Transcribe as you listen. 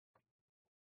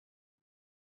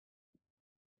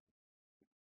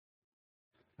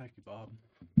Thank you, Bob.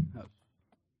 That was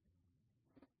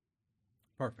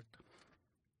perfect.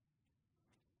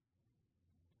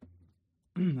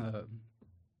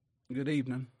 Good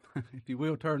evening. If you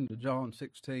will, turn to John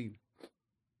 16.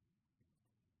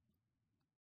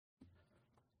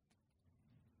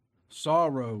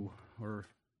 Sorrow or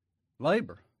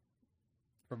labor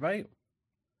prevail.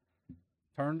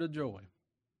 Turn to joy.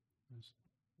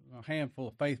 A handful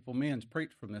of faithful men's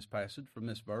preached from this passage, from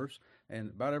this verse, and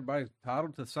about everybody's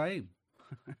titled to the same.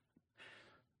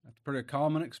 That's a pretty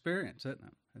common experience, isn't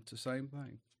it? It's the same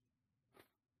thing.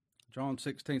 John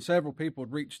 16, several people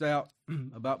had reached out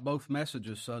about both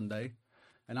messages Sunday,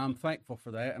 and I'm thankful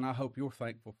for that, and I hope you're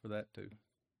thankful for that too.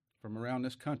 From around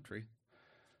this country,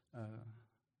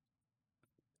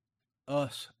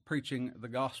 us preaching the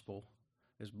gospel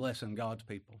is blessing God's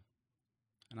people,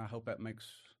 and I hope that makes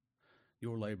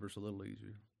your labors a little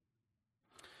easier.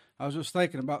 I was just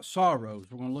thinking about sorrows.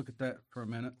 We're going to look at that for a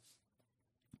minute.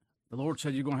 The Lord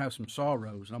said you're going to have some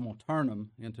sorrows, and I'm going to turn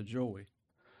them into joy.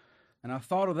 And I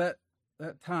thought of that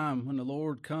time when the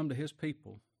Lord come to his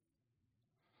people.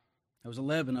 There was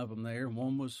 11 of them there.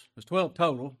 One was 12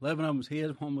 total. 11 of them was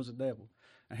his, one was the devil.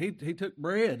 And he took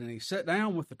bread, and he sat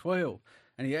down with the 12,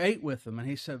 and he ate with them. And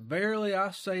he said, "Verily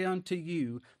I say unto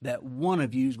you, that one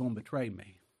of you is going to betray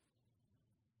me."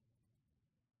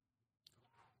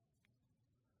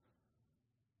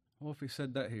 What if he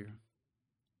said that here?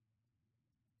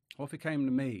 What if he came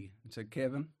to me and said,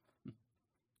 "Kevin,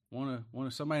 one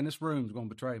of somebody in this room is going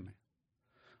to betray me.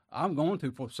 I'm going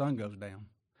to before the sun goes down.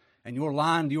 And you're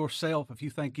lying to yourself if you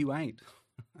think you ain't."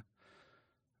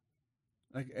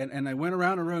 And they went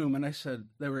around the room and they said,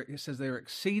 it says they were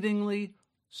exceedingly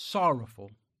sorrowful.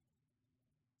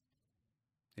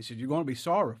 He said, "You're going to be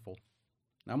sorrowful.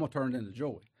 Now I'm going to turn it into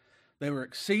joy." They were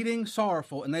exceeding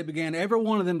sorrowful, and they began, every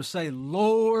one of them, to say,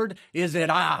 "Lord, is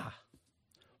it I?"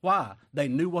 Why? They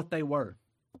knew what they were.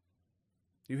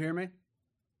 You hear me?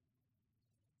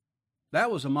 That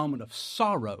was a moment of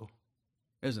sorrow,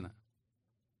 isn't it?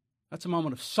 That's a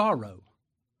moment of sorrow.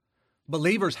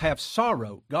 Believers have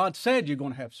sorrow. God said you're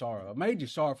going to have sorrow. I made you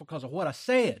sorrowful because of what I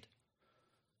said.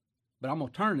 But I'm going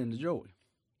to turn it into joy.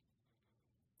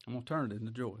 I'm going to turn it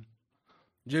into joy.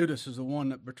 Judas is the one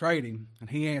that betrayed him,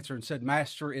 and he answered and said,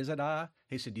 "Master, is it I?"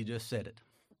 He said, "You just said it."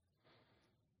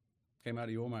 Came out of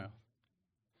your mouth.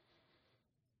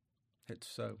 It's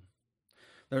so.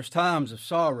 There's times of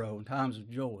sorrow and times of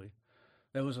joy.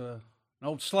 There was an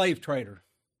old slave trader.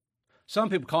 Some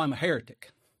people call him a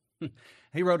heretic.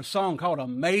 He wrote a song called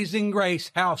 "Amazing Grace,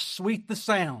 How Sweet the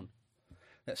Sound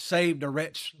That Saved a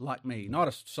Wretch Like Me." Not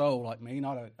a soul like me,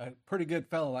 not a pretty good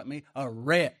fellow like me, a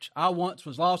wretch. I once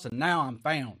was lost and now I'm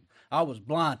found. I was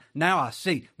blind, now I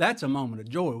see. That's a moment of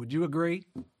joy. Would you agree?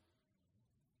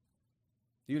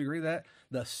 You'd agree that?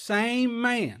 The same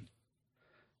man.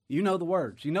 You know the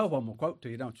words. You know what I'm going to quote to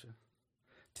you, don't you?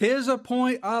 "'Tis a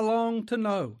point I long to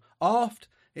know. Oft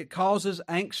it causes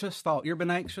anxious thought." You ever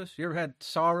been anxious? You ever had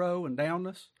sorrow and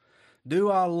downness? "Do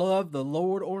I love the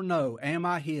Lord or no? Am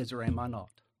I his or am I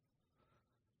not?"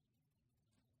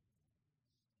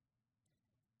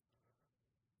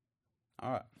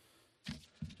 All right.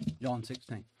 John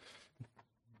 16.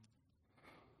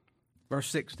 Verse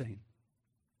 16.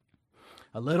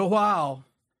 "A little while,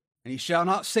 and ye shall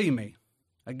not see me.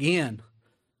 Again,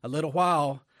 a little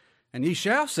while, and ye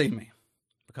shall see me,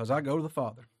 because I go to the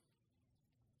Father."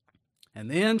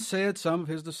 And then said some of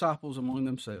his disciples among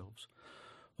themselves,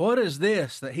 "What is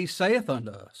this that he saith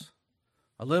unto us?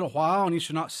 A little while, and ye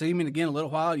shall not see me, and again a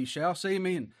little while, ye shall see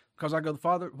me, and because I go to the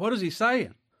Father." What is he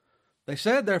saying? They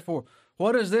said, therefore,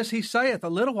 "What is this he saith? A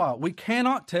little while." We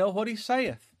cannot tell what he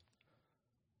saith.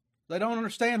 They don't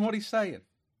understand what he's saying,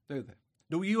 do they?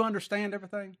 Do you understand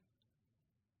everything?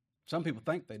 Some people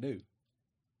think they do.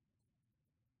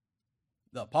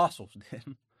 The apostles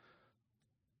did.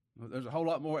 There's a whole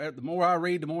lot more. The more I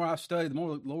read, the more I study, the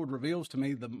more the Lord reveals to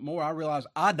me, the more I realize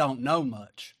I don't know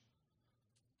much.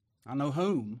 I know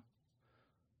whom.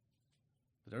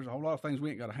 But there's a whole lot of things we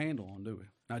ain't got a handle on, do we?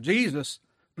 Now, Jesus,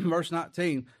 verse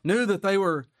 19, knew that they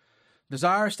were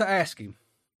desirous to ask him.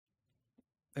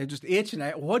 They just itching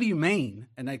at, "What do you mean?"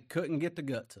 And they couldn't get the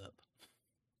guts up.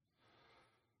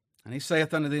 And he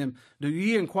saith unto them, "Do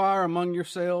ye inquire among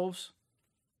yourselves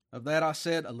of that I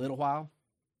said, a little while?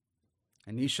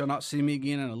 And ye shall not see me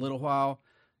again, in a little while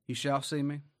ye shall see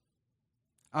me."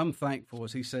 I'm thankful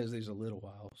as he says these a little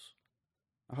whiles.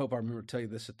 I hope I remember to tell you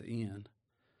this at the end.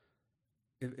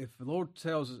 If the Lord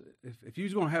tells us, if you're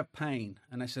going to have pain,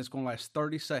 and they say it's going to last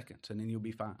 30 seconds, and then you'll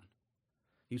be fine,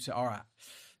 you say, "All right,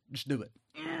 just do it."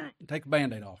 Take a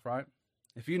Band-Aid off, right?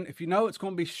 If you know it's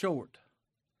going to be short,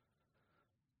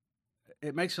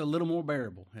 it makes it a little more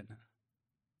bearable, isn't it?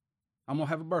 I'm going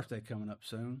to have a birthday coming up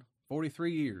soon,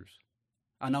 43 years.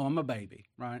 I know I'm a baby,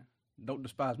 right? Don't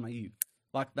despise my youth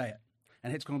like that.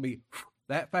 And it's going to be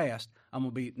that fast. I'm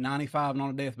going to be 95 and on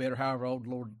a deathbed or however old the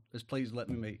Lord is pleased to let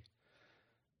me be.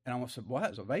 And I'm going to say, well,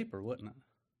 that was a vapor, wasn't it?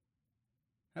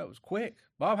 That was quick.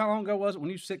 Bob, how long ago was it when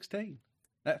you were 16?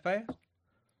 That fast?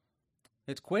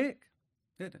 It's quick.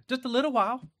 Just a little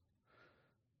while.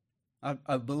 A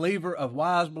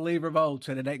wise believer of old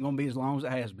said it ain't going to be as long as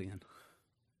it has been.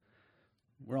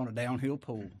 We're on a downhill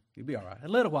pool. You'll be all right. A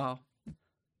little while.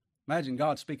 Imagine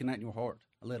God speaking that in your heart.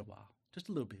 A little while. Just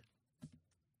a little bit.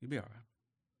 You'll be all right.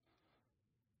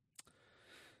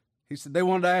 He said, they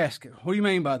wanted to ask it. What do you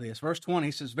mean by this? Verse 20,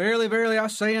 he says, verily, verily, I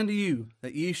say unto you,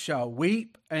 that ye shall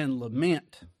weep and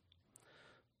lament,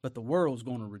 but the world's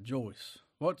going to rejoice.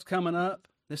 What's coming up?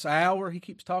 This hour, he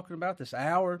keeps talking about this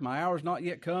hour. My hour's not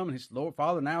yet come. And he said, Lord,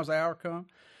 Father, now's the hour come.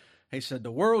 He said,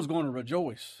 the world's going to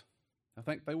rejoice. I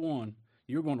think they won.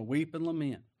 You're going to weep and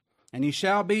lament. And ye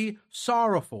shall be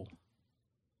sorrowful,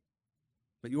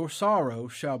 but your sorrow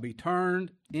shall be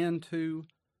turned into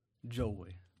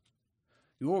joy.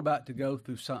 You're about to go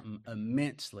through something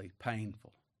immensely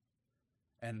painful.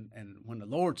 And when the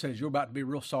Lord says you're about to be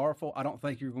real sorrowful, I don't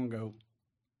think you're going to go.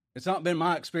 It's not been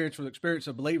my experience or the experience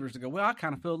of believers to go, well, I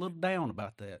kind of feel a little down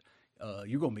about that.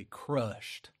 You're going to be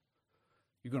crushed.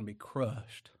 You're going to be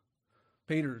crushed.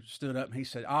 Peter stood up and he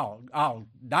said, I'll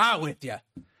die with you.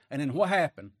 And then what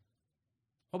happened?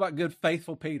 What about good,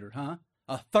 faithful Peter, huh?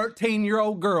 A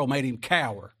 13-year-old girl made him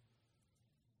cower.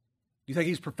 You think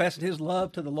he's professing his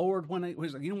love to the Lord when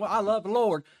he's like, you know what, I love the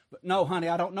Lord. But no, honey,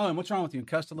 I don't know him. What's wrong with you? And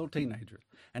cussed a little teenager.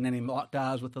 And then he locked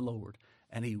eyes with the Lord.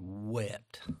 And he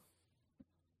wept.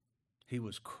 He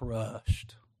was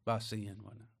crushed by sin,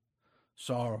 wasn't it?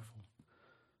 Sorrowful.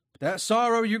 But that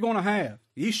sorrow you're going to have,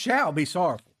 ye shall be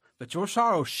sorrowful, but your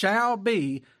sorrow shall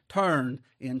be turned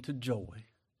into joy.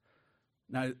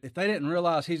 Now, if they didn't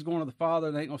realize he's going to the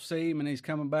Father, they ain't going to see him, and he's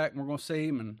coming back, and we're going to see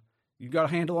him, and you got a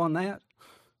handle on that?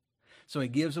 So he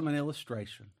gives them an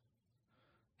illustration.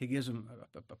 He gives them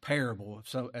a parable,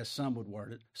 as some would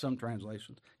word it, some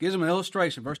translations. Gives them an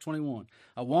illustration, verse 21.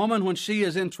 A woman, when she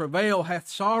is in travail, hath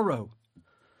sorrow,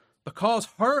 because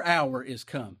her hour is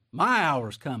come. My hour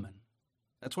is coming.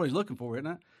 That's what he's looking for, isn't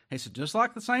it? He said, just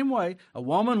like the same way, a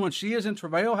woman, when she is in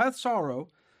travail, hath sorrow,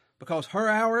 because her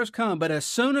hour is come. But as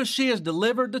soon as she has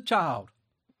delivered the child,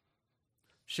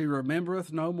 she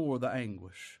remembereth no more the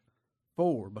anguish.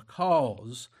 For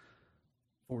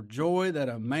joy that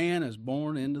a man is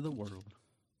born into the world.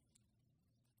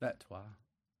 That's why.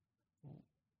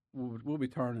 We'll be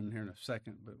turning here in a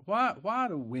second. But why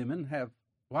do women have,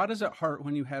 why does it hurt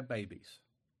when you have babies?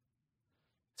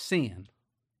 Sin.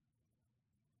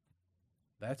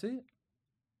 That's it.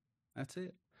 That's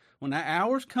it. When that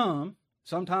hours come,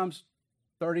 sometimes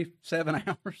 37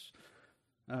 hours,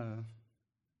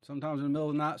 sometimes in the middle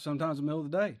of the night, sometimes in the middle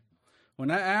of the day. When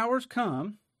that hours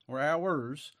come, or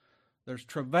hours, there's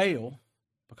travail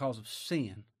because of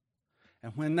sin.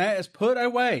 And when that is put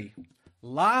away,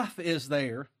 life is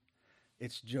there,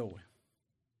 it's joy.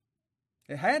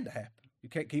 It had to happen. You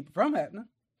can't keep it from happening.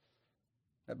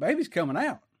 That baby's coming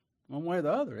out one way or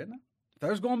the other, isn't it? If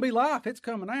there's going to be life, it's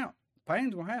coming out.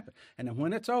 Pain's going to happen. And then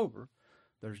when it's over,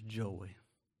 there's joy.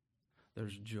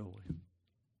 There's joy.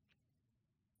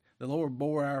 The Lord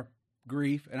bore our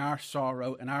grief and our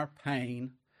sorrow and our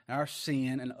pain, our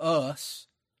sin, and us.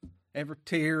 Every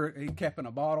tear he kept in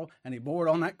a bottle, and he bore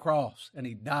it on that cross, and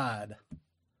he died.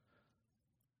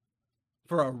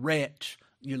 For a wretch,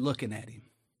 you're looking at him.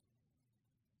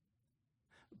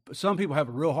 But some people have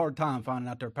a real hard time finding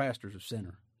out their pastor's a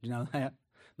sinner. Do you know that?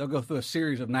 They'll go through a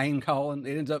series of name calling.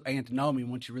 It ends up antinomian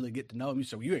once you really get to know him. You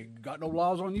say, well, you ain't got no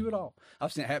laws on you at all.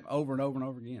 I've seen it happen over and over and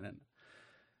over again. And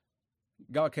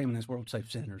God came in this world to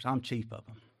save sinners. I'm chief of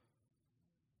them.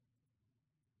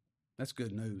 That's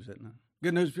good news, isn't it?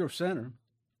 Good news if you're a sinner.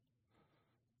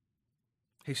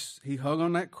 He hung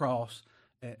on that cross,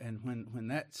 and when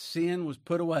that sin was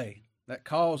put away, that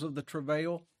cause of the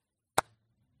travail,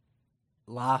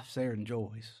 life's there and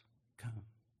joys come.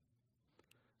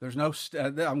 There's no,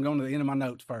 I'm going to the end of my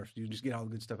notes first. You just get all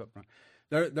the good stuff up front.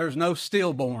 There's no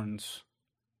stillborns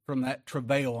from that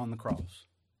travail on the cross.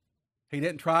 He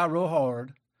didn't try real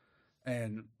hard,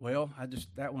 and, well,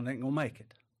 that one ain't going to make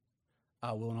it.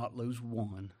 I will not lose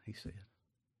one, he said.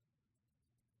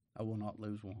 I will not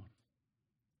lose one.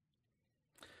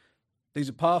 These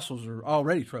apostles are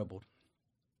already troubled.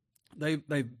 They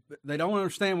don't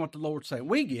understand what the Lord's saying.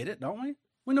 We get it, don't we?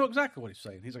 We know exactly what he's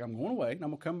saying. He's like, I'm going away, and I'm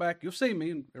going to come back. You'll see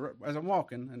me as I'm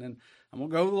walking, and then I'm going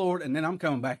to go to the Lord, and then I'm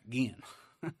coming back again.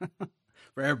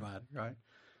 for everybody, right?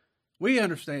 We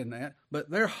understand that, but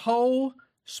their whole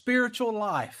spiritual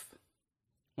life,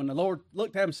 when the Lord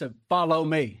looked at them and said, follow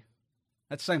me,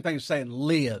 that's the same thing as saying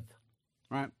live,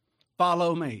 right?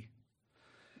 Follow me.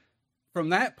 From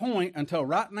that point until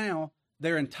right now,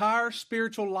 their entire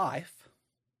spiritual life,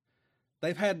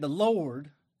 they've had the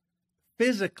Lord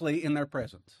physically in their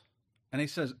presence. And he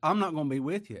says, I'm not going to be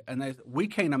with you. And we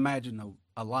can't imagine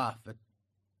a life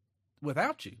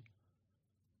without you.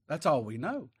 That's all we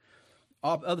know.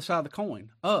 Other side of the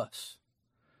coin, us.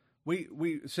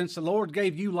 We since the Lord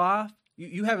gave you life,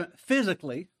 you haven't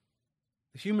physically,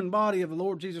 the human body of the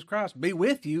Lord Jesus Christ, be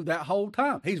with you that whole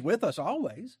time. He's with us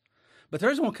always. But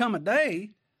there's going to come a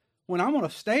day when I'm going to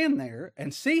stand there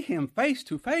and see him face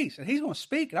to face, and he's going to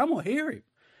speak, and I'm going to hear him,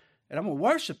 and I'm going to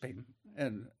worship him,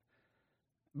 and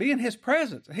be in his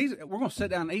presence. We're going to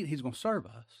sit down and eat, and he's going to serve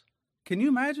us. Can you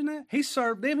imagine that? He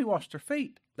served them, he washed their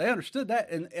feet. They understood that,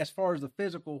 and as far as the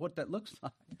physical, what that looks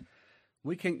like.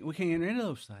 We can't enter into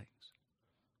those things.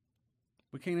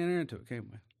 We can't enter into it, can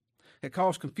we? It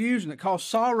caused confusion. It caused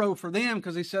sorrow for them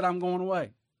because he said, I'm going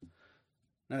away.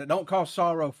 Now, it don't cause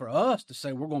sorrow for us to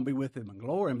say we're going to be with him in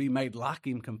glory and be made like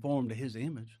him, conformed to his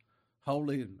image,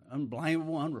 holy and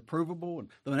unblameable, unreprovable, and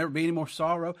there'll never be any more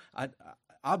sorrow.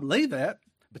 I believe that,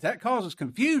 but that causes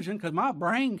confusion because my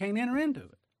brain can't enter into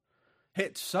it.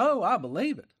 It's so, I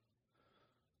believe it.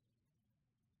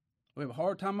 We have a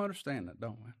hard time understanding that,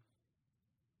 don't we?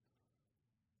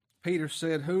 Peter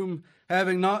said, whom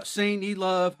having not seen ye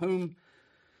love, whom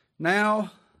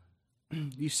now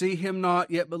you see him not,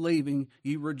 yet believing,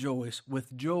 you rejoice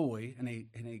with joy. And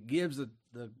he gives the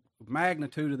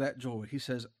magnitude of that joy. He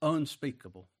says,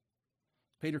 unspeakable.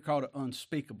 Peter called it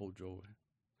unspeakable joy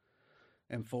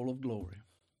and full of glory.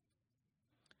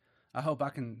 I hope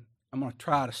I'm going to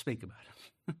try to speak about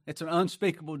it. It's an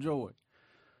unspeakable joy.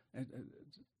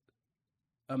 It's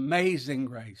amazing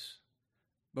grace.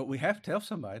 But we have to tell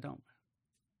somebody, don't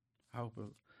we?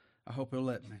 I hope he'll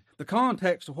let me. The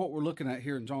context of what we're looking at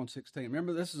here in John 16.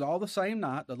 Remember, this is all the same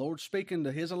night. The Lord's speaking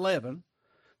to his 11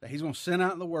 that he's going to send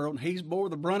out in the world. And he's bore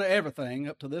the brunt of everything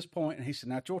up to this point. And he said,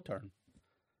 now it's your turn.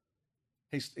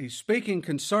 He's speaking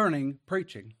concerning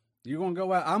preaching. You're going to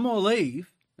go out. I'm going to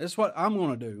leave. This is what I'm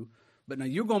going to do. But now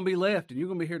you're going to be left and you're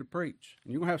going to be here to preach.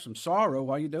 And you're going to have some sorrow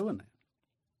while you're doing that.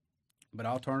 But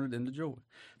I'll turn it into joy.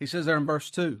 He says there in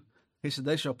verse 2. He said,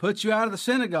 they shall put you out of the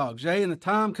synagogues, yea, and the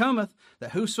time cometh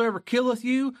that whosoever killeth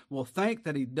you will think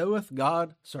that he doeth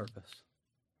God service.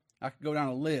 I could go down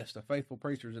a list of faithful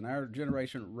preachers in our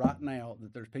generation right now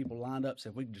that there's people lined up,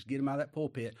 said if we could just get them out of that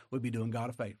pulpit, we'd be doing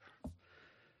God a favor.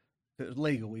 If it was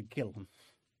legal, we'd kill them.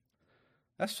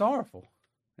 That's sorrowful,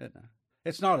 isn't it?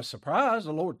 It's not a surprise.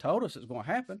 The Lord told us it's going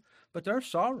to happen, but there's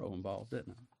sorrow involved, isn't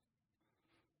it?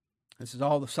 This is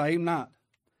all the same night.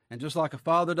 And just like a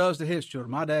father does to his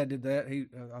children, my dad did that.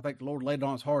 I think the Lord laid it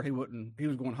on his heart. He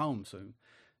was going home soon.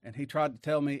 And he tried to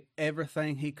tell me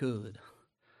everything he could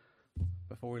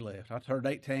before he left. I turned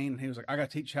 18, and he was like, I got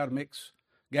to teach you how to mix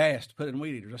gas to put in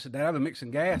weed eaters. I said, Dad, I've been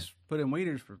mixing gas, put in weed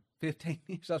eaters for 15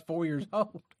 years. I was 4 years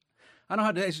old. I know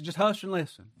how to do it. He said, just hush and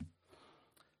listen.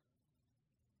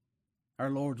 Our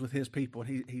Lord's with his people,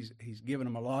 and he's given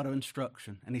them a lot of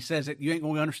instruction. And he says that you ain't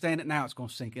going to understand it now. It's going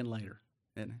to sink in later,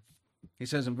 isn't it? He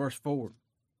says in verse 4,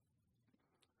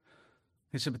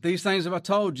 he said, but these things have I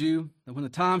told you, that when the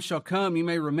time shall come, you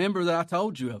may remember that I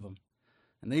told you of them.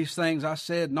 And these things I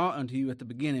said not unto you at the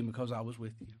beginning, because I was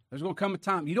with you. There's going to come a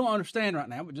time, you don't understand right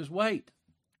now, but just wait.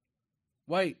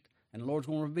 Wait, and the Lord's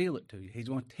going to reveal it to you. He's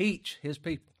going to teach his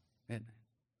people, isn't he?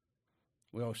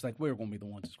 We always think we're going to be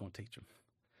the ones that's going to teach them.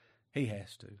 He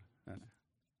has to.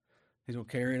 He's going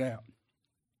to carry it out.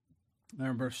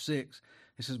 There in verse 6,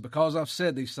 he says, because I've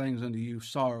said these things unto you,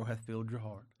 sorrow hath filled your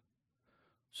heart.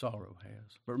 Sorrow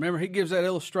has. But remember, he gives that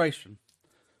illustration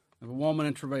of a woman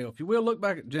in travail. If you will, look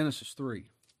back at Genesis 3.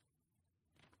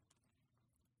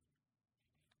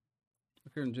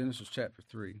 Look here in Genesis chapter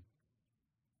 3.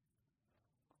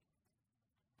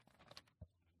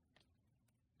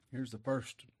 Here's the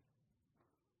first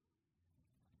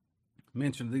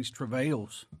mention of these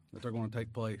travails that they're going to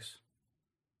take place.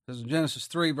 It says in Genesis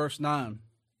 3, verse 9,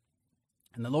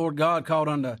 and the Lord God called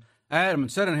unto Adam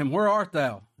and said unto him, where art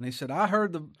thou? And he said, I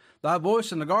heard thy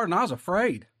voice in the garden. I was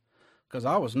afraid, because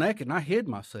I was naked, and I hid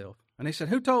myself. And he said,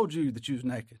 who told you that you was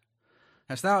naked?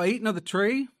 Hast thou eaten of the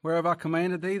tree whereof I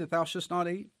commanded thee that thou shouldst not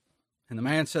eat? And the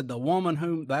man said, the woman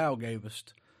whom thou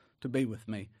gavest to be with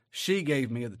me, she gave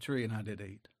me of the tree, and I did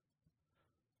eat.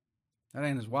 That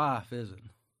ain't his wife, is it?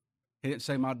 He didn't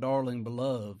say, my darling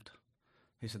beloved.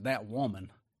 He said, that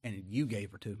woman, and you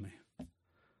gave her to me.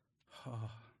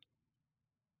 Oh.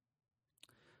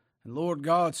 And Lord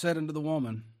God said unto the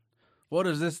woman, What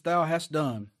is this thou hast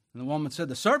done? And the woman said,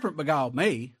 The serpent beguiled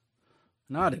me,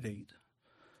 and I did eat.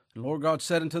 And the Lord God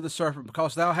said unto the serpent,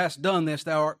 Because thou hast done this,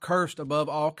 thou art cursed above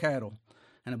all cattle,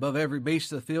 and above every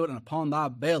beast of the field, and upon thy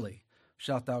belly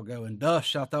shalt thou go, and dust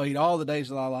shalt thou eat all the days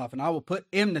of thy life. And I will put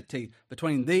enmity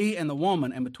between thee and the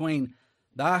woman, and between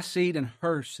thy seed and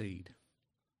her seed.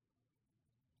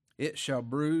 It shall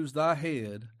bruise thy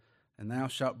head, and thou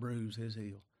shalt bruise his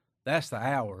heel. That's the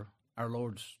hour our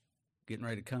Lord's getting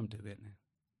ready to come to, isn't it?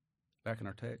 Back in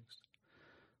our text.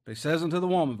 But he says unto the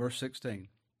woman, verse 16,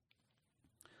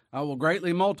 I will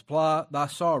greatly multiply thy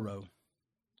sorrow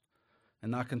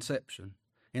and thy conception.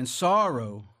 In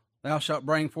sorrow thou shalt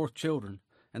bring forth children,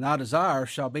 and thy desire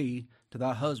shall be to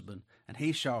thy husband, and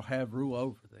he shall have rule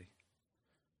over thee.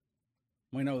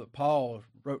 We know that Paul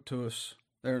wrote to us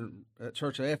there at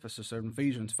Church of Ephesus, there in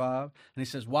Ephesians 5, and he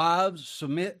says, Wives,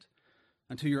 submit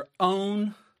unto your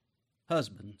own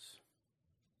husbands.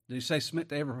 Did he say submit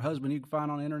to every husband you can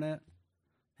find on the internet?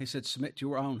 He said submit to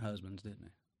your own husbands, didn't he?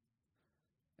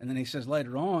 And then he says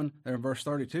later on, there in verse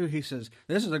 32, he says,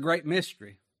 this is a great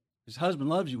mystery. His husband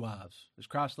loves you, wives, as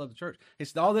Christ loved the church. He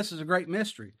said, all this is a great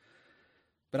mystery.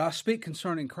 But I speak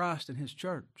concerning Christ and his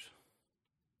church.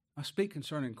 I speak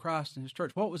concerning Christ and his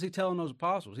church. What was he telling those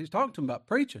apostles? He's talking to them about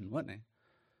preaching, wasn't he?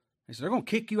 He said, they're going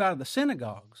to kick you out of the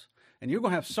synagogues, and you're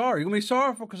going to have sorrow. You're going to be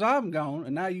sorrowful because I'm gone,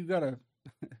 and now you've got to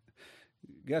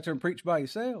get there and preach by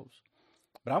yourselves.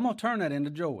 But I'm going to turn that into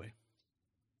joy.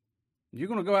 You're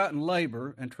going to go out and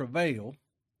labor and travail,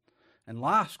 and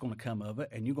life's going to come of it,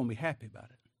 and you're going to be happy about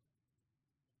it.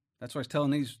 That's what he's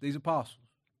telling these apostles.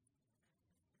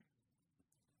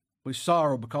 We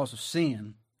sorrow because of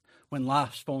sin when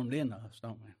life's formed in us,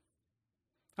 don't we?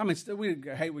 I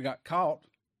mean, we got caught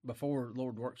before the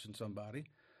Lord works in somebody.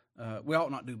 We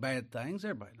ought not do bad things.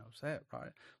 Everybody knows that,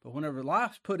 right? But whenever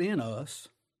life's put in us,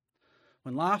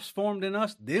 when life's formed in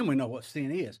us, then we know what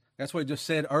sin is. That's what he just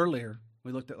said earlier.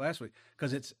 We looked at last week,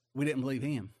 because we didn't believe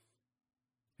him.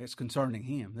 It's concerning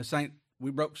him. We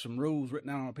broke some rules written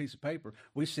down on a piece of paper.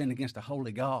 We sinned against a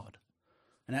holy God.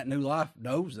 And that new life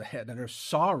knows that there's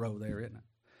sorrow there, isn't it?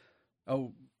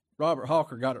 Oh, Robert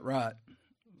Hawker got it right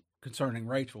concerning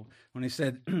Rachel when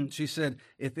she said,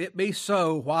 if it be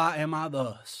so, why am I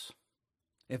thus?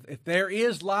 If there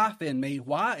is life in me,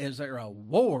 why is there a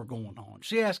war going on?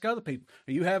 She asked other people,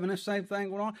 are you having this same thing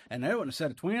going on? And there wasn't a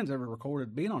set of twins ever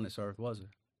recorded being on this earth, was it?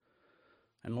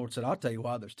 And the Lord said, I'll tell you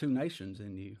why, there's two nations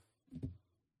in you.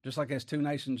 Just like there's two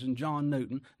nations in John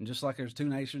Newton, and just like there's two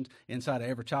nations inside of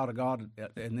every child of God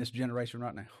in this generation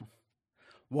right now.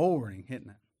 Warring, isn't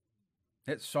it?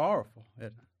 It's sorrowful, isn't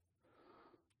it?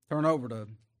 Turn over to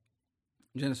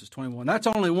Genesis 21. That's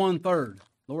only 1/3. The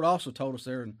Lord also told us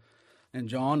there in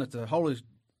John that the Holy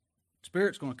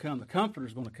Spirit's going to come, the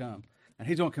Comforter's going to come, and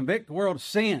he's going to convict the world of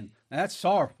sin. Now, that's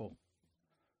sorrowful.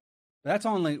 That's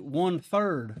only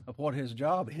 1/3 of what his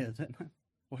job is, isn't it?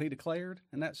 What he declared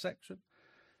in that section.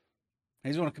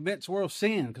 He's going to convict the world of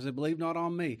sin because they believe not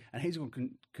on me, and he's going to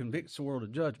convict the world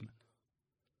of judgment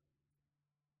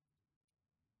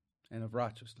and of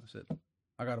righteousness.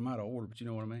 I got them out of order, but you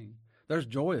know what I mean. There's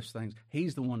joyous things.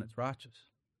 He's the one that's righteous.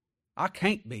 I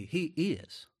can't be. He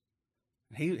is.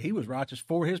 He was righteous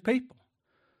for his people.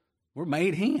 We're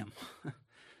made him.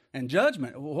 And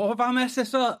judgment, well, if I mess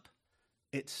this up,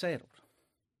 it's settled.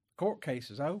 Court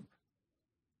case is over.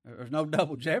 There's no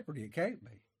double jeopardy. It can't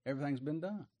be. Everything's been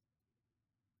done.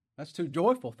 That's two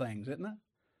joyful things, isn't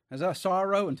it? Is that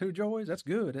sorrow and two joys? That's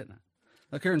good, isn't it?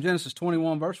 Look here in Genesis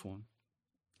 21, verse 1.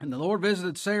 And the Lord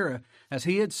visited Sarah as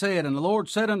he had said, and the Lord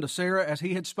said unto Sarah as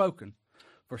he had spoken.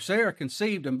 For Sarah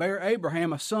conceived and bare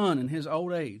Abraham a son in his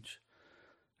old age,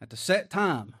 at the set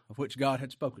time of which God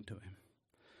had spoken to him.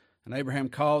 And Abraham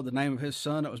called the name of his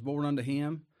son that was born unto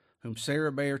him, whom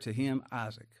Sarah bare to him,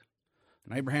 Isaac.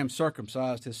 And Abraham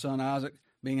circumcised his son Isaac,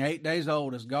 being 8 days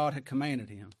old, as God had commanded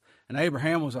him. And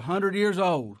Abraham was 100 years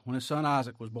old when his son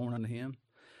Isaac was born unto him.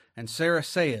 And Sarah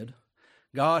said,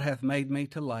 God hath made me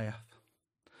to laugh,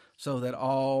 so that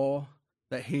all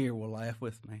that hear will laugh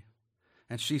with me.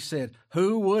 And she said,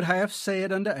 who would have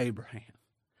said unto Abraham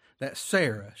that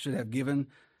Sarah should have given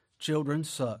children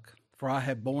suck? For I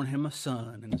have borne him a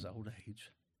son in his old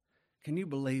age. Can you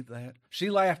believe that? She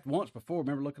laughed once before.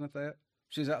 Remember looking at that?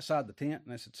 She was outside the tent,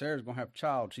 and they said, Sarah's going to have a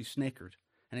child. She snickered.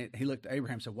 And he looked at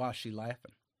Abraham and said, why is she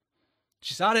laughing?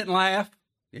 She said, I didn't laugh.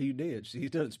 Yeah, you did. He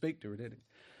doesn't speak to her, did he?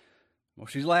 Well,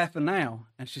 she's laughing now.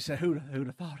 And she said, who'd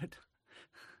have thought it?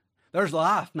 There's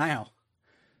life now.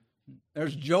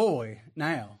 There's joy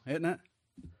now, isn't it?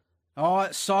 Oh,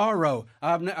 it's sorrow.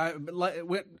 I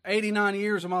went 89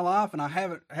 years of my life, and I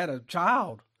haven't had a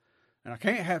child. and I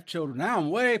can't have children. Now I'm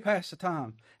way past the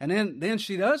time. And then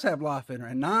she does have life in her.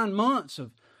 And 9 months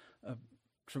of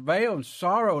travail and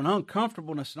sorrow and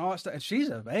uncomfortableness and all that stuff. And she's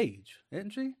of age,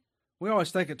 isn't she? We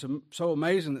always think it's so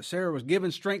amazing that Sarah was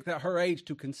given strength at her age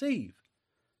to conceive.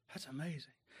 That's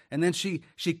amazing. And then she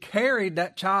carried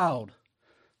that child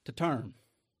to term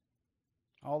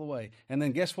all the way. And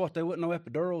then guess what? There wasn't no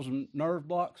epidurals and nerve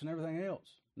blocks and everything else.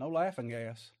 No laughing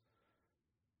gas.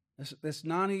 This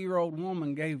 90-year-old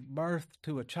woman gave birth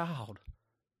to a child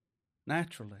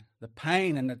naturally. The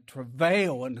pain and the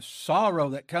travail and the sorrow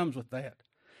that comes with that.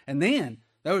 And then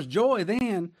there was joy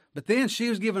then, but then she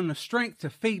was given the strength to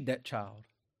feed that child.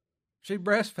 She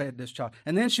breastfed this child.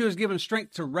 And then she was given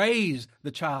strength to raise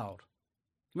the child.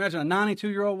 Imagine a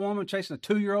 92-year-old woman chasing a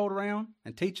 2-year-old around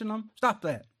and teaching them. Stop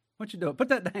that. What you doing? Put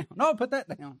that down. No, put that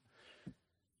down.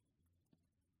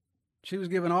 She was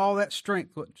given all that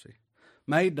strength, wasn't she?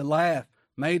 Made to laugh,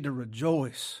 made to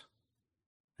rejoice.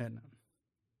 And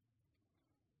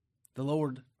the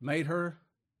Lord made her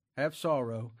have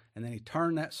sorrow, and then he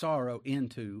turned that sorrow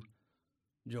into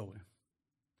joy.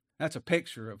 That's a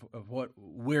picture of what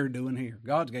we're doing here.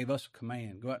 God gave us a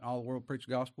command. Go out in all the world, preach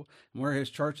the gospel. And we're his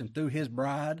church, and through his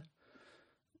bride,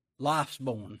 life's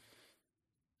born.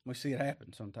 We see it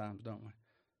happen sometimes, don't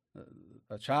we?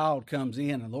 A child comes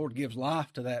in, and the Lord gives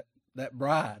life to that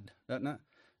bride, doesn't it?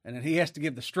 And then he has to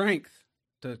give the strength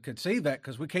to conceive that,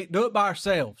 because we can't do it by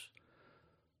ourselves.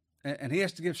 And he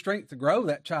has to give strength to grow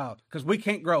that child, because we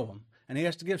can't grow them. And he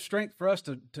has to give strength for us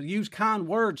to use kind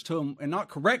words to them and not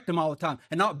correct them all the time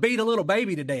and not beat a little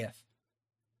baby to death.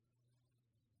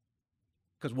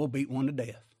 Because we'll beat one to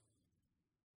death.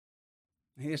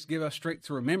 He has to give us strength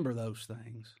to remember those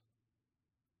things.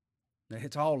 That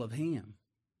it's all of him.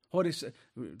 What he said,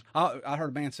 I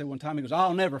heard a man say one time, he goes,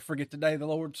 I'll never forget the day the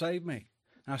Lord saved me.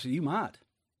 And I said, you might.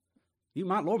 You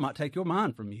might. Lord might take your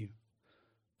mind from you.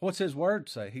 What's his word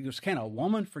say? He goes, can a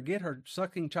woman forget her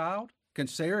sucking child? Can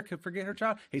Sarah forget her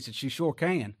child? He said, she sure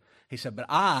can. He said, but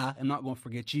I am not going to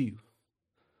forget you.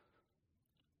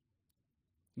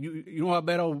 You know what I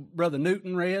bet old Brother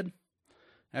Newton read?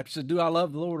 After he said, do I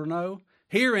love the Lord or no?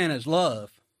 Herein is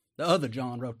love. The other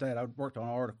John wrote that. I worked on an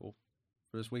article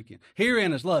for this weekend.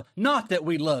 Herein is love. Not that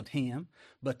we loved him,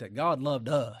 but that God loved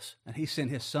us. And he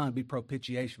sent his son to be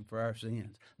propitiation for our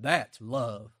sins. That's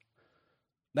love.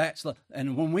 That's love.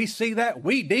 And when we see that,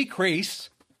 we decrease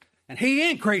and he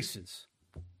increases.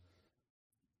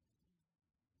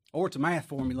 Or it's a math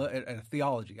formula at a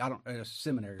theology. At a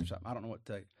seminary or something. I don't know what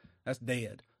to tell you. That's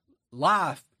dead.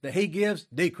 Life that he gives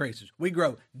decreases. We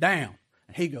grow down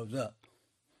and he goes up.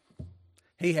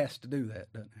 He has to do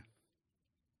that, doesn't he?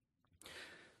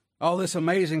 All this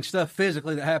amazing stuff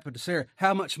physically that happened to Sarah.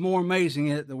 How much more amazing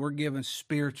is it that we're given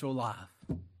spiritual life?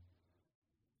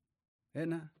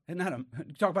 Isn't that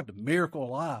you talk about the miracle of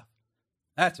life.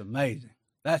 That's amazing.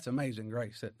 That's amazing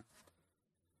grace, isn't it?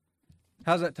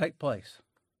 How does that take place?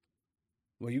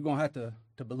 Well, you're going to have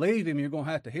to believe him. You're going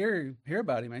to have to hear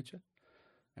about him, ain't you?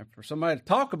 And for somebody to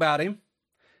talk about him,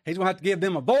 he's going to have to give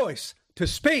them a voice to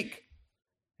speak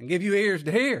and give you ears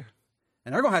to hear.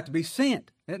 And they're going to have to be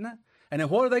sent, isn't it? And then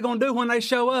what are they going to do when they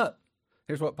show up?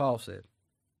 Here's what Paul said.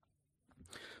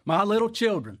 My little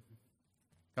children,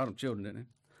 called them children, didn't he?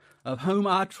 Of whom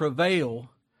I travail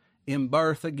in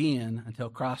birth again until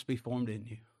Christ be formed in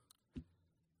you.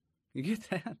 You get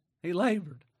that? He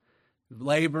labored.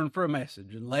 Laboring for a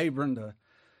message and laboring to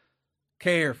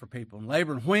care for people and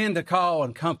laboring when to call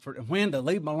and comfort and when to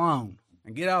leave them alone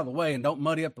and get out of the way and don't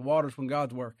muddy up the waters when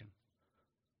God's working.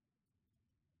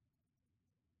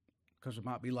 Because there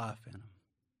might be life in them.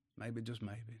 Maybe, just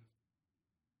maybe.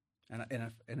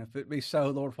 And if it be so,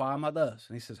 Lord, why am I thus?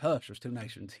 And he says, hush, there's 2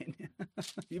 nations in you.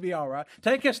 You be all right.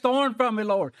 Take this thorn from me,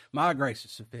 Lord. My grace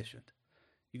is sufficient.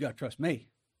 You got to trust me.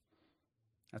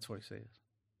 That's what he says.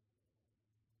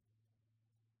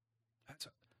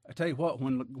 I tell you what,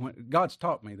 when God's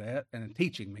taught me that and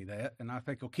teaching me that, and I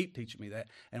think he'll keep teaching me that,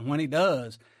 and when he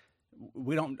does,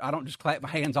 I don't just clap my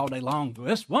hands all day long.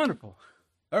 It's wonderful.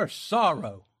 There's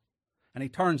sorrow. And he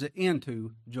turns it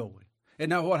into joy.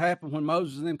 Isn't that what happened when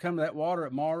Moses and them come to that water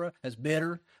at Marah as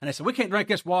bitter? And they said, we can't drink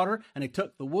this water. And he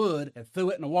took the wood and threw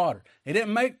it in the water. They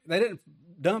didn't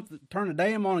turn the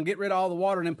dam on and get rid of all the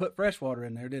water and then put fresh water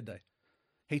in there, did they?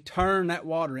 He turned that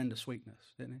water into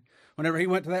sweetness, didn't he? Whenever he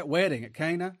went to that wedding at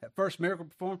Cana, that first miracle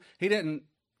performed, he didn't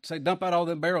say, dump out all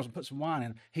them barrels and put some wine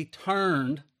in them. He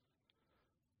turned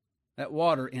that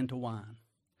water into wine.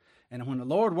 And when the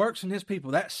Lord works in his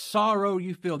people, that sorrow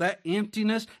you feel, that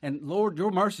emptiness, and Lord,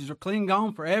 your mercies are clean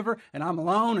gone forever, and I'm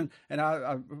alone, and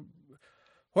I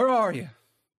where are you?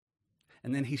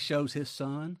 And then he shows his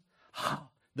son. Oh,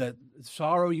 the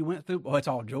sorrow you went through, it's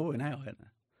all joy now, isn't it?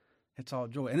 It's all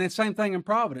joy. And then same thing in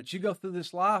Providence. You go through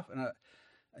this life, and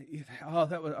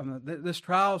this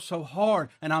trial's so hard,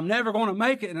 and I'm never going to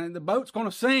make it, and the boat's going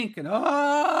to sink, and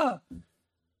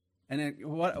And then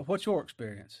what's your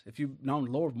experience? If you've known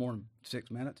the Lord more than 6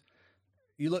 minutes,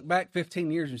 you look back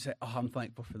 15 years and you say, I'm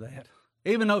thankful for that.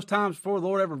 Even those times before the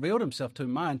Lord ever revealed himself to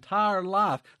me, my entire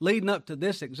life leading up to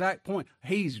this exact point,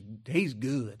 he's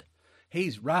good.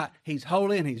 He's right. He's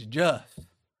holy and he's just.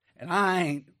 And I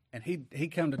ain't. And he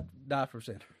come to die for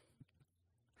sin.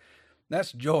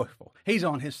 That's joyful. He's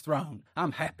on his throne.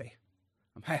 I'm happy.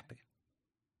 I'm happy.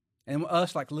 And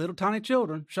us, like little tiny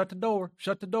children, shut the door,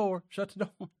 shut the door, shut the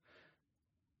door.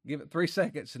 Give it 3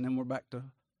 seconds, and then we're back to,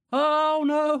 oh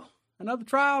no, another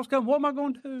trial's come. What am I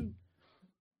going to do?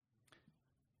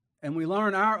 And we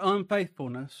learn our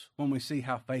unfaithfulness when we see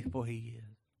how faithful he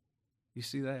is. You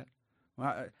see that?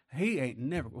 Well, he ain't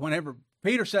never. Whenever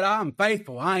Peter said, I'm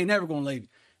faithful, I ain't never going to leave you.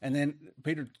 And then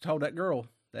Peter told that girl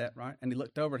that, right? And he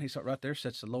looked over and he saw right there,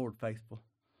 sits the Lord faithful.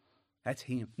 That's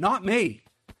him. Not me.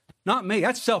 Not me.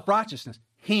 That's self-righteousness.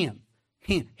 Him.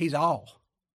 He's all.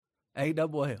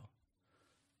 A-double-L.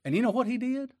 And you know what he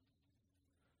did?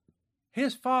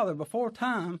 His Father, before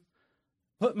time,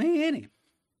 put me in him.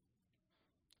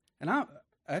 And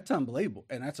that's unbelievable.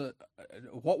 And that's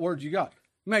what words you got?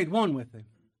 Made one with him.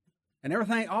 And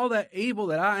everything, all that evil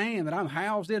that I am, that I'm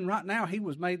housed in right now, he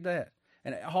was made that.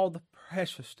 And all the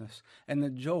preciousness and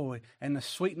the joy and the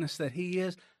sweetness that he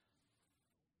is,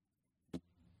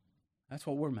 that's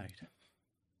what we're made.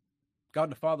 God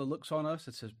the Father looks on us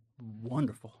and says,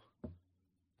 wonderful,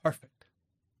 perfect.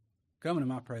 Come into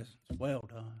my presence. Well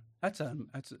done.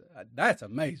 That's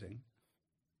amazing.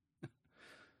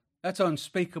 That's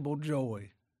unspeakable joy.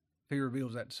 If he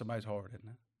reveals that to somebody's heart, isn't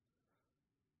it?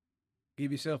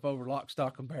 Give yourself over lock,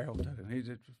 stock, and barrel to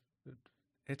him.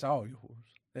 It's all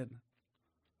yours, isn't it?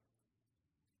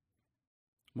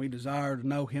 We desire to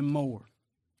know him more.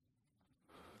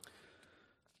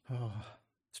 Oh.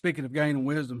 Speaking of gaining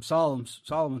wisdom,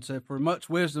 Solomon said, for much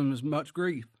wisdom is much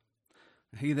grief.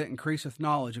 He that increaseth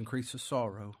knowledge increaseth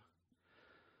sorrow.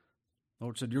 The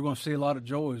Lord said, you're going to see a lot of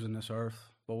joys in this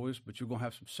earth, boys, but you're going to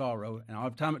have some sorrow. And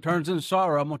every time it turns into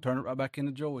sorrow, I'm going to turn it right back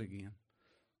into joy again.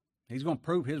 He's going to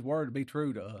prove his word to be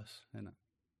true to us. Isn't it?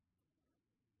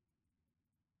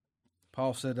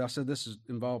 Paul said, this is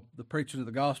involved the preaching of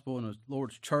the gospel in the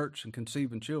Lord's church and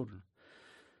conceiving children.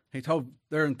 He told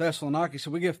there in Thessalonica, he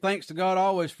said, we give thanks to God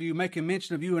always for you, making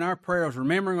mention of you in our prayers,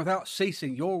 remembering without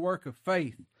ceasing your work of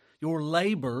faith, your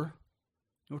labor,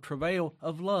 your travail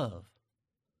of love.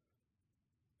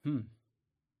 Turn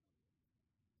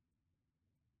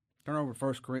over to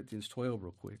 1 Corinthians 12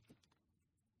 real quick.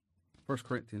 1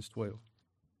 Corinthians 12.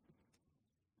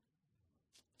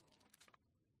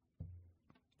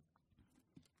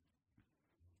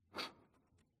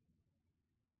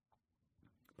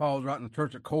 Paul was writing to the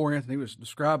church at Corinth, and he was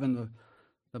describing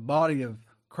the body of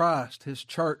Christ, his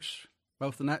church,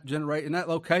 both in that in that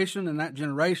location, in that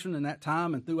generation, in that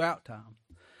time, and throughout time.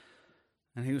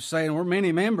 And he was saying, we're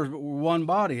many members, but we're one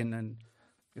body. And then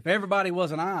if everybody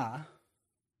was an eye,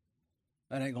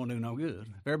 that ain't going to do no good.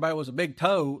 If everybody was a big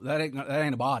toe, that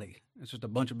ain't a body. It's just a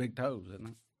bunch of big toes, isn't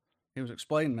it? He was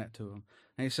explaining that to them.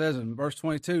 And he says in verse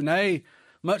 22, nay,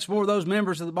 much more those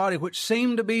members of the body which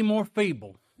seem to be more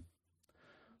feeble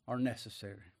are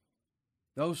necessary.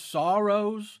 Those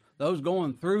sorrows, those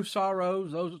going through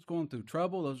sorrows, those that's going through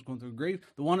trouble, those going through grief,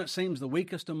 the one that seems the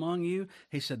weakest among you,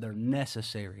 he said they're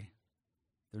necessary.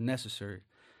 They're necessary.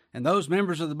 And those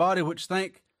members of the body which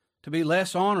think to be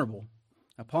less honorable,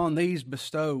 upon these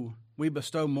we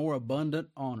bestow more abundant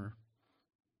honor.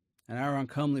 And our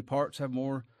uncomely parts have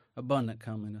more abundant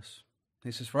comeliness.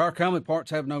 He says, for our comely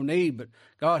parts have no need, but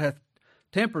God hath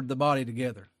tempered the body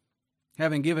together,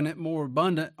 having given it more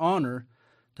abundant honor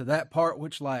to that part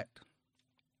which lacked.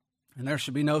 And there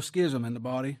should be no schism in the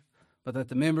body, but that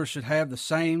the members should have the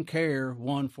same care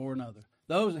one for another.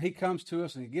 Those that he comes to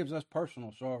us and he gives us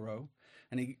personal sorrow,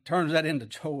 and he turns that into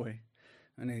joy,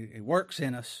 and he works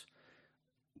in us.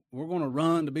 We're going to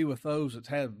run to be with those that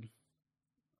have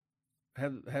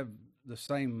the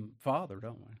same Father,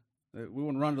 don't we? We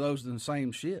want to run to those in the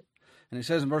same ship. And he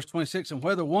says in verse 26, and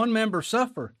whether one member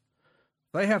suffer,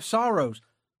 they have sorrows,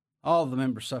 all the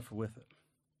members suffer with it.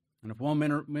 And if one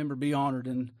member be honored,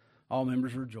 then all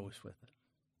members rejoice with it.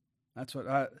 That's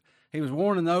what he was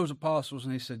warning those apostles,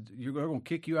 and he said, they're going to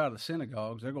kick you out of the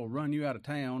synagogues. They're going to run you out of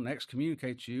town,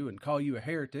 excommunicate you, and call you a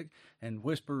heretic, and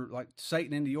whisper like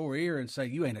Satan into your ear and say,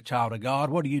 you ain't a child of God.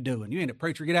 What are you doing? You ain't a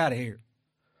preacher. Get out of here.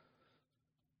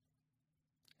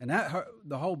 And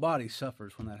the whole body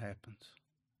suffers when that happens.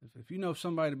 If you know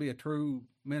somebody to be a true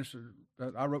minister,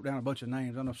 I wrote down a bunch of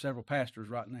names. I know several pastors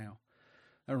right now.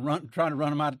 They're trying to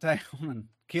run them out of town and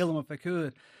kill them if they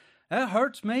could. That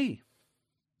hurts me.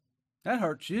 That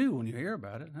hurts you when you hear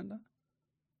about it, doesn't it?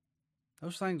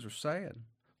 Those things are sad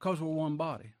because we're one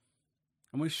body.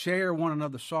 And we share one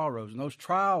another's sorrows. And those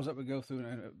trials that we go through,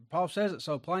 and Paul says it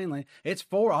so plainly, it's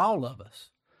for all of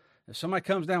us. If somebody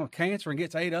comes down with cancer and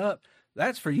gets ate up,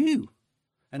 that's for you.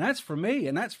 And that's for me.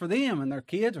 And that's for them and their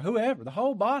kids or whoever, the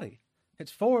whole body.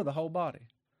 It's for the whole body.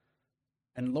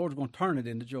 And the Lord's going to turn it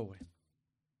into joy.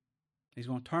 He's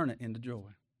going to turn it into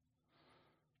joy.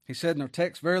 He said in our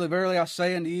text, "Verily, verily, I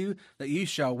say unto you, that ye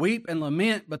shall weep and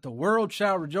lament, but the world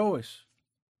shall rejoice."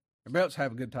 Everybody else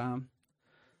have a good time.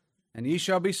 "And ye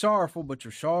shall be sorrowful, but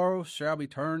your sorrows shall be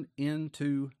turned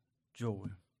into joy."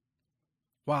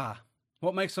 Why?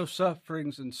 What makes those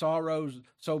sufferings and sorrows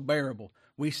so bearable?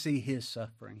 We see his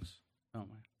sufferings, don't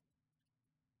we?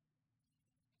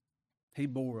 He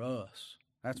bore us.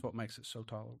 That's what makes it so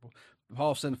tolerable.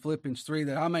 Paul said in Philippians 3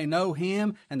 that I may know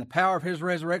him and the power of his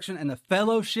resurrection and the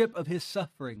fellowship of his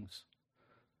sufferings.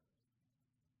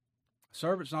 A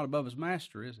servant's not above his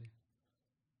master, is he?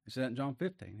 He said that in John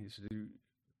 15. He said,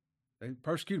 they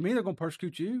persecute me, they're going to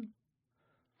persecute you.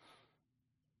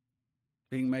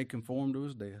 Being made conformed to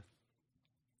his death.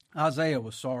 Isaiah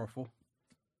was sorrowful.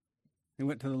 He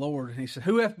went to the Lord and he said,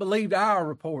 "Who hath believed our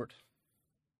report?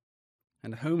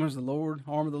 And to whom is the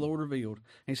arm of the Lord revealed?" And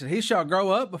he said, "He shall grow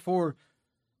up before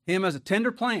him as a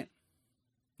tender plant,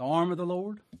 the arm of the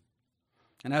Lord.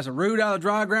 And as a root out of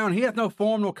dry ground, he hath no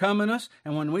form nor comeliness.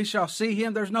 And when we shall see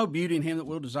him, there's no beauty in him that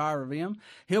will desire of him.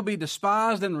 He'll be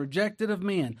despised and rejected of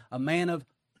men, a man of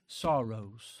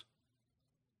sorrows."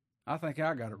 I think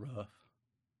I got it rough.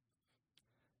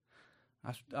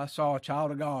 I saw a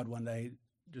child of God one day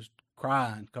just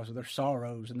crying because of their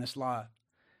sorrows in this life.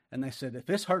 And they said, if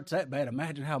this hurts that bad,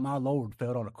 imagine how my Lord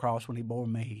felt on a cross when he bore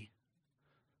me.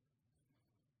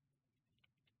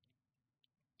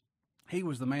 He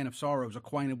was the man of sorrows,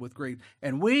 acquainted with grief.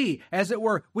 And we, as it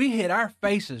were, we hid our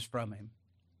faces from him.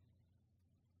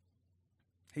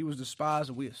 He was despised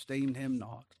and we esteemed him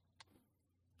not.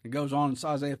 It goes on in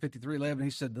Isaiah 53:11. He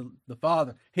said, the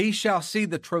Father, he shall see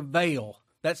the travail.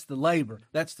 That's the labor.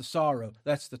 That's the sorrow.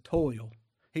 That's the toil.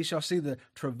 He shall see the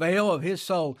travail of his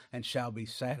soul and shall be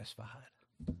satisfied.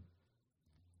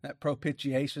 That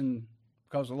propitiation,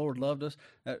 because the Lord loved us,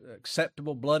 that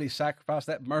acceptable bloody sacrifice,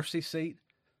 that mercy seat,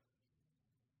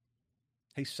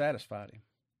 he satisfied him.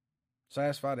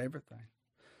 Satisfied everything.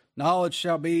 Knowledge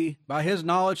shall be, by his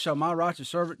knowledge shall my righteous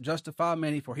servant justify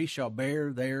many, for he shall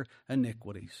bear their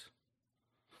iniquities.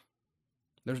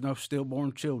 There's no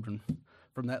stillborn children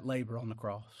from that labor on the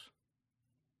cross.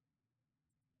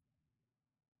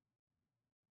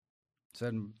 It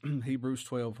said in Hebrews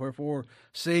 12, "Wherefore,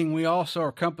 seeing we also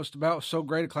are compassed about with so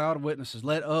great a cloud of witnesses,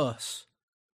 let us,"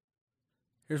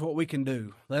 here's what we can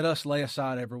do, "let us lay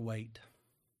aside every weight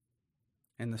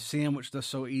and the sin which does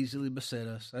so easily beset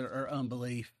us," our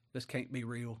unbelief. This can't be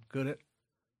real, could it?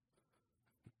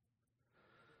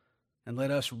 "And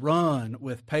let us run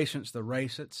with patience the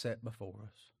race that's set before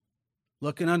us,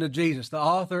 looking unto Jesus, the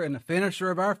author and the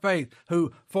finisher of our faith,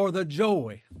 who for the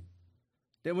joy,"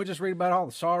 didn't we just read about all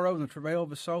the sorrow and the travail of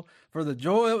his soul? "For the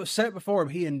joy that was set before him,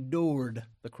 he endured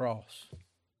the cross,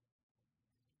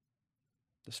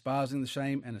 despising the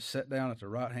shame, and is set down at the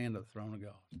right hand of the throne of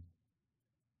God."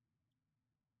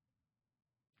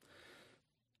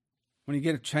 When you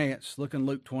get a chance, look in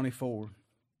Luke 24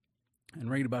 and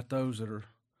read about those that are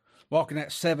walking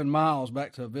that 7 miles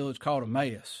back to a village called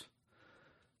Emmaus.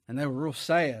 And they were real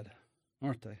sad,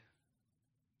 weren't they?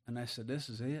 And they said, this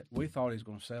is it. We thought he was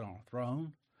going to sit on a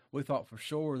throne. We thought for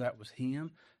sure that was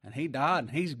him. And he died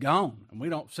and he's gone. And we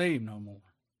don't see him no more.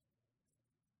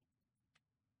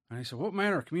 And he said, what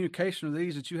manner of communication are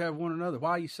these that you have with one another?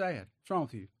 Why are you sad? What's wrong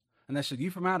with you? And they said,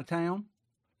 you from out of town?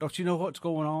 Don't you know what's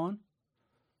going on?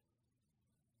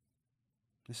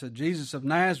 They said, Jesus of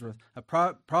Nazareth, a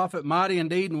prophet mighty in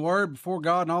deed and word before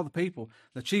God and all the people.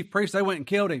 The chief priests, they went and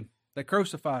killed him. They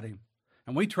crucified him.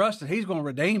 And we trusted he's going to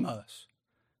redeem us.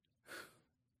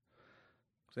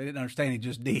 They didn't understand he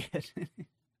just did. And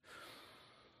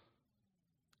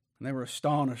they were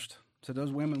astonished. So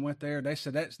those women went there. They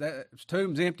said, that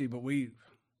tomb's empty, but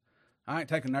I ain't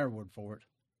taking their word for it.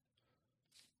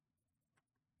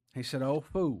 He said, oh,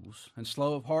 fools, and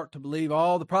slow of heart to believe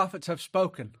all the prophets have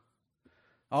spoken.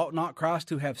 Ought not Christ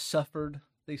to have suffered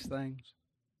these things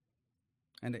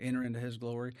and to enter into his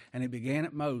glory? And he began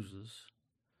at Moses,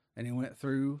 and he went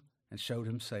through and showed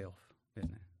himself,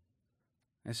 didn't he?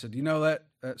 And said, you know that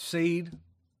seed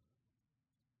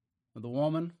of the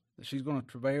woman that she's going to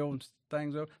travail and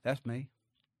things over? That's me.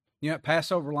 You know that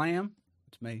Passover lamb?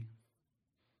 It's me.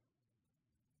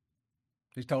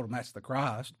 He's told him that's the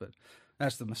Christ, but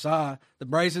that's the Messiah. The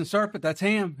brazen serpent, that's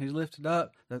him. He's lifted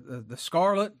up. The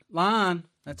scarlet lion,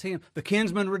 that's him. The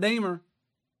kinsman redeemer,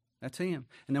 that's him.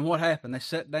 And then what happened? They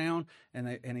sat down,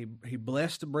 and he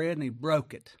blessed the bread, and he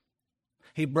broke it.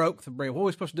 He broke the bread. What are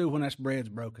we supposed to do when that bread's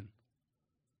broken?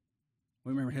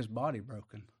 We remember his body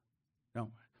broken,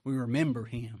 don't we? We remember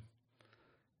him.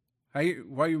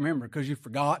 Why you remember? Because you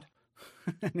forgot?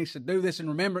 And he said, do this in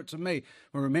remembrance of me.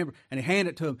 We remember. And he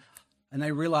handed it to him, and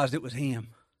they realized it was him.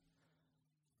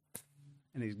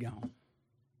 And he's gone.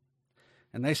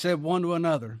 And they said one to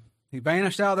another, he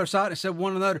vanished out of their sight, and said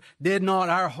one to another, did not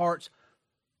our hearts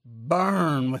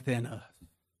burn within us?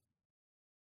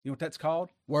 You know what that's called?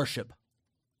 Worship.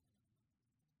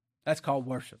 That's called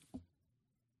worship.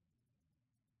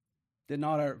 Did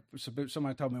not our,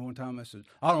 somebody told me one time, I said,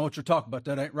 I don't know what you're talking about,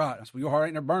 that ain't right. I said, well, your heart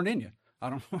ain't never burned in you. I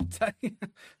don't know what to tell you.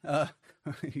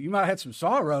 You might have had some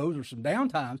sorrows or some down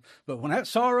times, but when that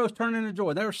sorrows turned into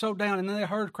joy, they were so down, and then they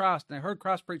heard Christ, and they heard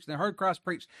Christ preach, and they heard Christ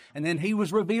preach, and then he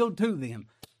was revealed to them.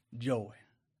 Joy.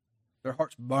 Their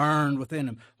hearts burned within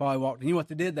them while he walked. And you know what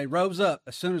they did? They rose up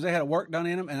as soon as they had a work done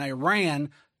in them, and they ran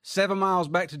 7 miles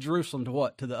back to Jerusalem to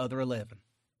what? To the other 11.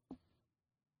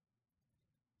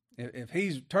 If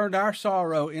he's turned our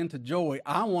sorrow into joy,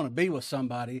 I want to be with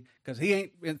somebody, because he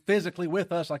ain't physically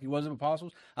with us like he was with the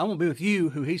apostles. I want to be with you,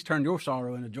 who he's turned your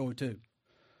sorrow into joy too.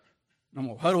 I'm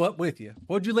going to huddle up with you.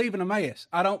 What'd you leave in Emmaus?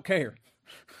 I don't care.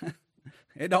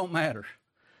 It don't matter.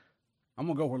 I'm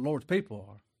going to go where the Lord's people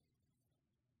are.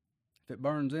 If it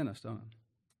burns in us, don't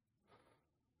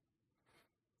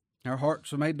it? Our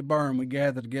hearts are made to burn. We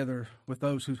gather together with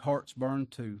those whose hearts burn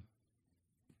too.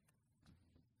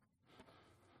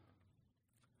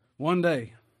 One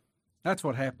day, that's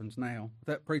what happens now. With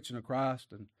that preaching of Christ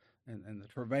and the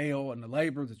travail and the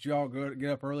labor that you all get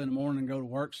up early in the morning and go to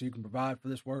work so you can provide for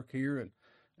this work here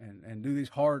and do these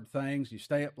hard things. You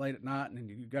stay up late at night, and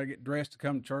you got to get dressed to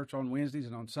come to church on Wednesdays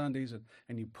and on Sundays,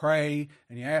 and you pray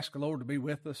and you ask the Lord to be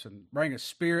with us and bring a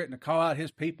spirit and to call out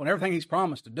his people and everything he's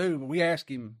promised to do. But we ask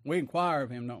him, we inquire of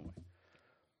him, don't we?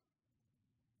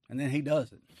 And then he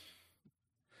does it.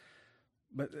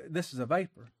 But this is a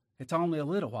vapor. It's only a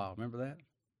little while. Remember that?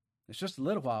 It's just a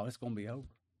little while. It's going to be over.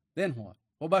 Then what?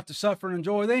 What about the suffering and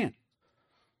joy then? It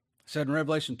said in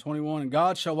Revelation 21, and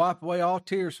God shall wipe away all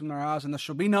tears from their eyes, and there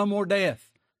shall be no more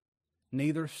death,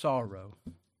 neither sorrow.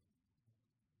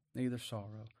 Neither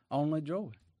sorrow. Only joy.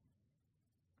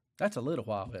 That's a little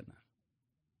while, isn't it?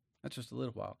 That's just a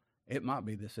little while. It might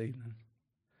be this evening.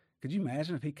 Could you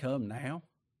imagine if he come now?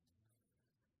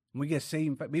 And we get to see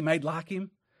him, be made like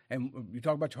him? And you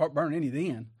talk about your heart burning in you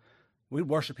then. We'd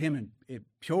worship him in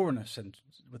pureness and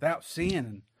without sin,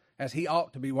 and as he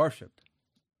ought to be worshipped.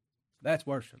 That's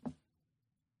worship.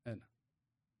 And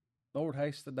Lord,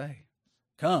 haste the day.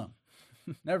 Come.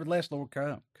 Nevertheless, Lord,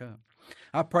 come.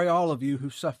 I pray all of you who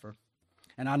suffer,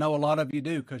 and I know a lot of you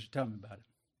do because you tell me about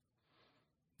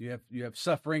it. You have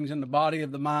sufferings in the body,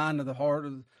 of the mind, of the heart,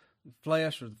 of the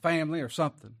flesh, or the family, or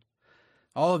something.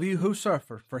 All of you who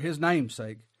suffer for his name's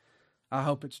sake, I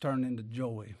hope it's turned into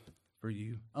joy for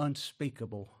you,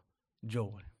 unspeakable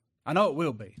joy. I know it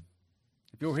will be.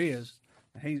 If you're his,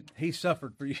 he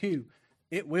suffered for you,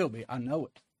 it will be. I know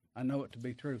it. I know it to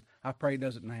be true. I pray he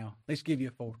does it now. At least give you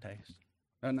a foretaste.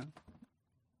 I know.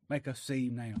 Make us see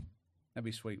him now. That'd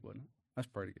be sweet, wouldn't it? That's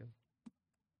pretty good.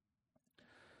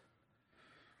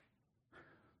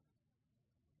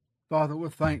 Father, we're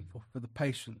thankful for the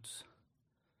patience,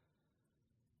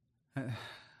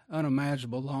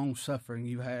 unimaginable long suffering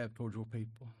you have towards your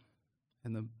people,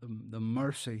 and the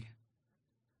mercy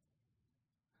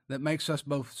that makes us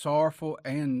both sorrowful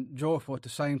and joyful at the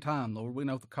same time, Lord. We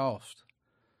know the cost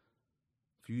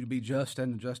for you to be just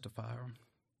and the justifier,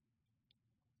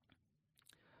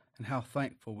 and how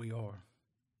thankful we are.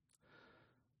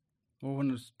 Lord, when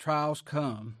the trials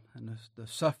come and the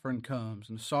suffering comes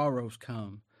and the sorrows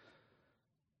come,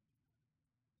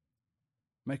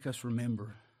 make us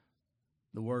remember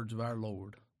the words of our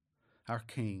Lord, our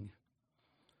King,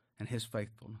 and his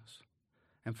faithfulness,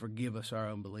 and forgive us our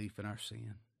unbelief and our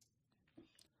sin.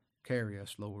 Carry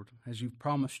us, Lord, as you've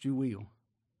promised you will,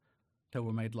 till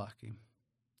we're made like him.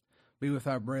 Be with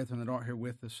our brethren that aren't here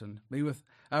with us, and be with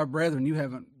our brethren you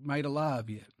haven't made alive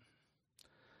yet.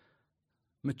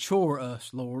 Mature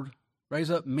us, Lord.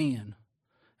 Raise up men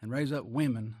and raise up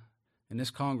women in this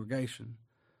congregation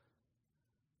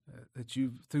that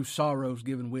you've, through sorrows,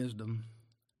 given wisdom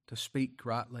to speak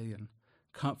rightly and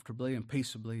comfortably and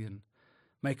peaceably, and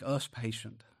make us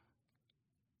patient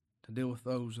to deal with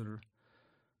those that are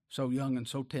so young and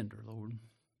so tender, Lord.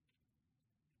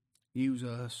 Use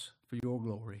us for your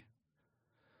glory.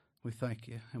 We thank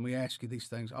you, and we ask you these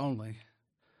things only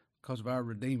because of our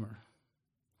Redeemer,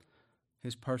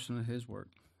 his person and his work.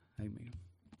 Amen.